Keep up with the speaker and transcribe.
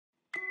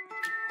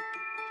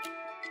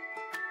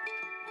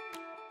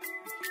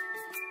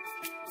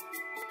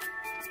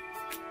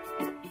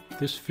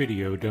This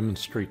video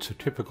demonstrates a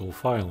typical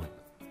filing.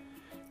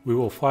 We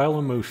will file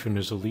a motion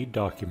as a lead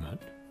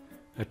document,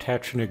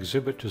 attach an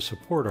exhibit to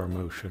support our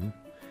motion,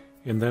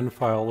 and then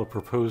file a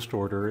proposed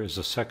order as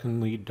a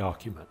second lead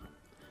document.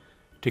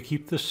 To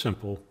keep this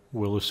simple,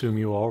 we'll assume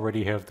you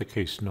already have the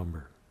case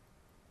number.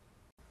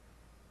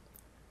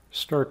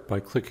 Start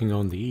by clicking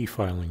on the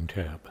e-filing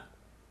tab.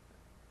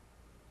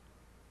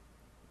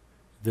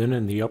 Then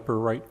in the upper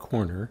right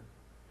corner,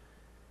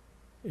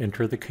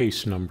 enter the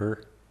case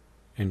number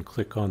and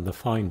click on the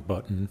Find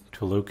button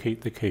to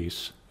locate the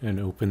case and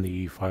open the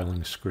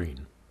e-filing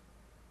screen.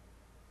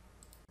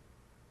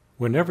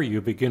 Whenever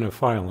you begin a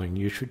filing,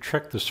 you should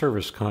check the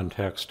service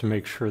contacts to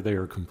make sure they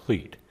are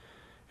complete.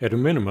 At a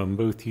minimum,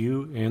 both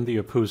you and the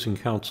opposing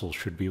counsel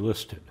should be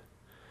listed.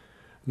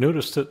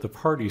 Notice that the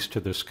parties to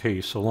this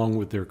case, along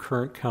with their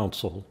current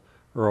counsel,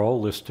 are all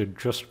listed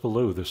just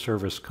below the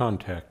service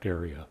contact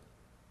area.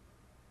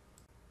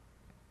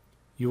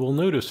 You will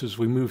notice as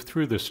we move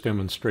through this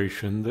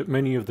demonstration that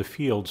many of the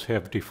fields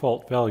have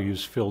default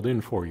values filled in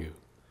for you.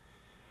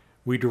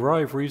 We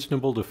derive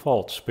reasonable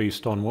defaults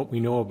based on what we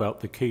know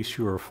about the case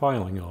you are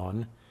filing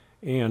on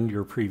and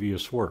your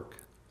previous work.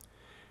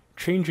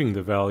 Changing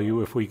the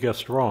value if we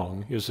guessed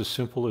wrong is as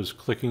simple as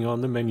clicking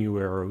on the menu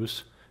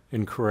arrows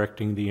and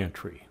correcting the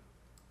entry.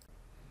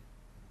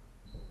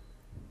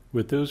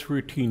 With those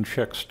routine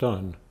checks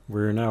done,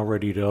 we're now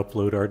ready to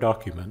upload our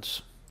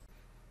documents.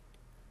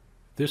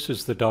 This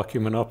is the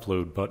Document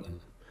Upload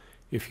button.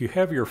 If you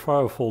have your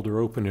file folder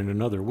open in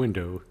another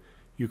window,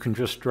 you can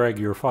just drag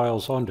your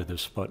files onto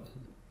this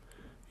button.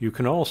 You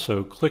can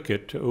also click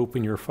it to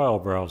open your file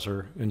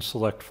browser and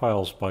select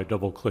files by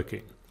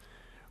double-clicking.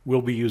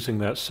 We'll be using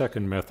that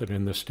second method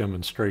in this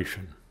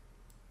demonstration.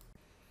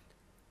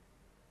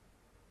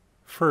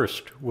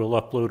 First,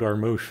 we'll upload our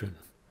motion.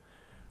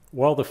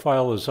 While the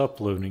file is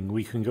uploading,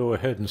 we can go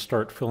ahead and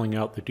start filling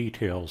out the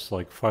details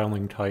like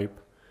filing type,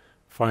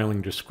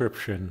 filing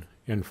description,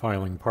 and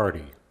filing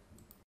party.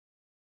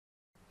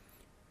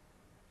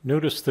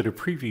 Notice that a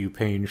preview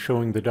pane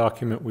showing the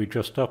document we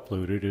just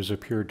uploaded has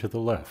appeared to the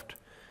left.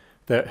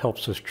 That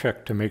helps us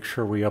check to make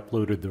sure we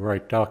uploaded the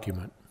right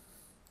document.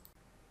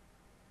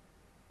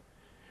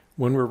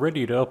 When we're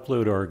ready to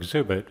upload our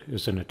exhibit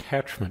as an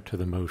attachment to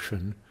the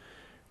motion,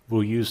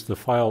 we'll use the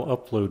File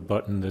Upload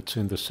button that's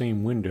in the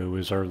same window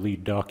as our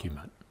lead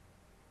document.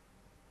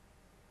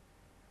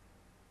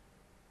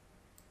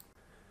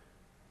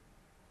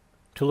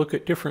 To look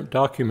at different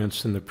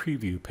documents in the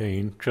preview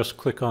pane, just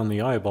click on the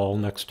eyeball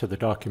next to the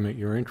document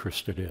you're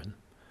interested in.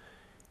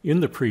 In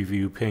the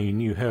preview pane,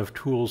 you have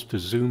tools to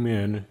zoom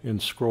in and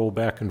scroll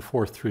back and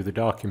forth through the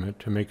document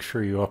to make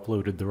sure you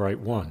uploaded the right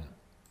one.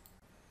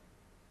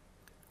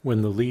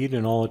 When the lead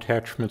and all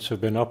attachments have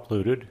been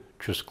uploaded,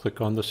 just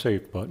click on the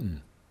Save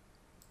button.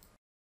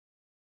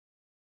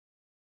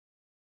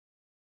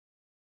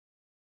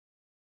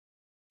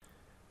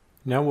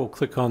 Now we'll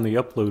click on the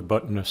Upload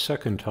button a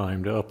second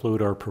time to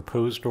upload our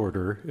proposed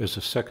order as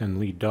a second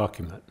lead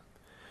document.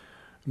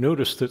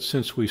 Notice that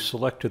since we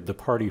selected the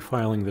party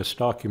filing this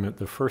document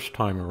the first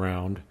time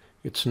around,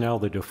 it's now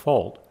the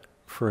default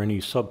for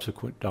any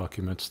subsequent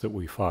documents that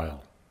we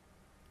file.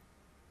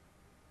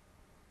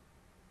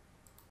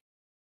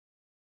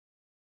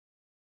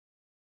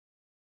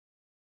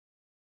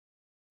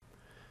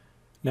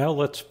 Now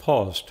let's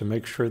pause to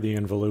make sure the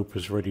envelope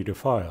is ready to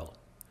file.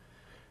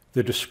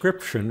 The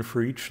description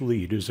for each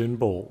lead is in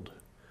bold.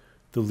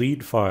 The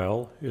lead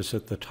file is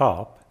at the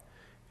top,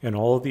 and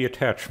all of the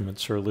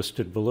attachments are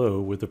listed below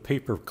with a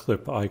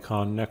paperclip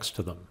icon next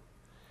to them.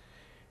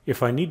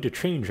 If I need to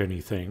change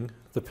anything,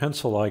 the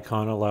pencil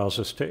icon allows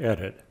us to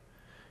edit,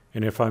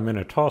 and if I'm in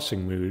a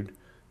tossing mood,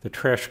 the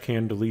trash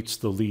can deletes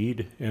the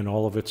lead and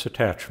all of its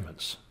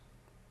attachments.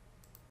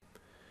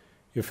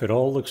 If it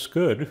all looks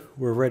good,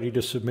 we're ready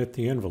to submit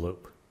the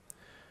envelope.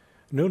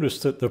 Notice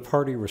that the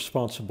party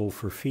responsible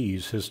for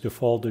fees has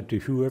defaulted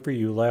to whoever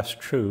you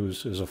last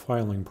chose as a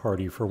filing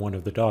party for one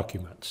of the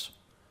documents.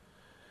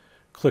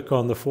 Click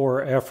on the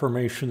 4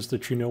 affirmations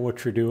that you know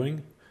what you're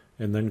doing,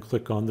 and then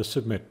click on the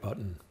Submit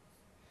button.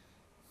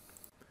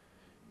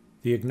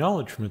 The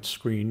acknowledgement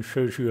screen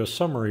shows you a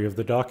summary of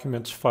the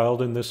documents filed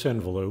in this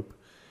envelope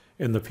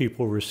and the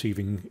people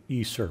receiving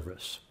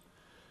e-service.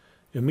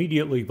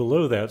 Immediately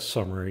below that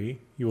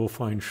summary, you will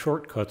find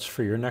shortcuts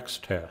for your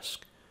next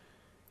task.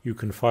 You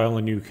can file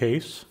a new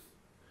case,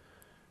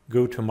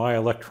 go to My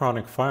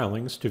Electronic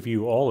Filings to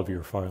view all of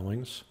your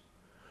filings,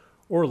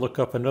 or look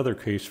up another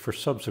case for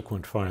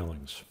subsequent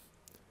filings.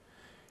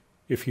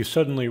 If you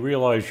suddenly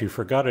realize you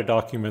forgot a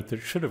document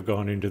that should have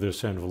gone into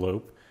this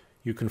envelope,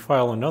 you can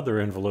file another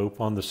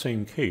envelope on the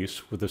same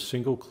case with a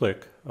single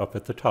click up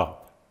at the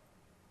top.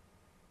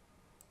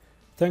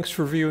 Thanks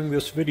for viewing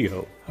this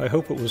video. I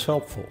hope it was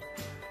helpful.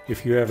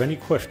 If you have any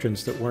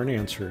questions that weren't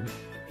answered,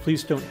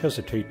 please don't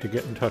hesitate to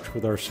get in touch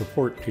with our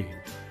support team.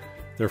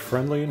 They're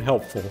friendly and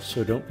helpful,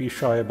 so don't be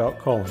shy about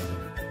calling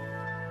them.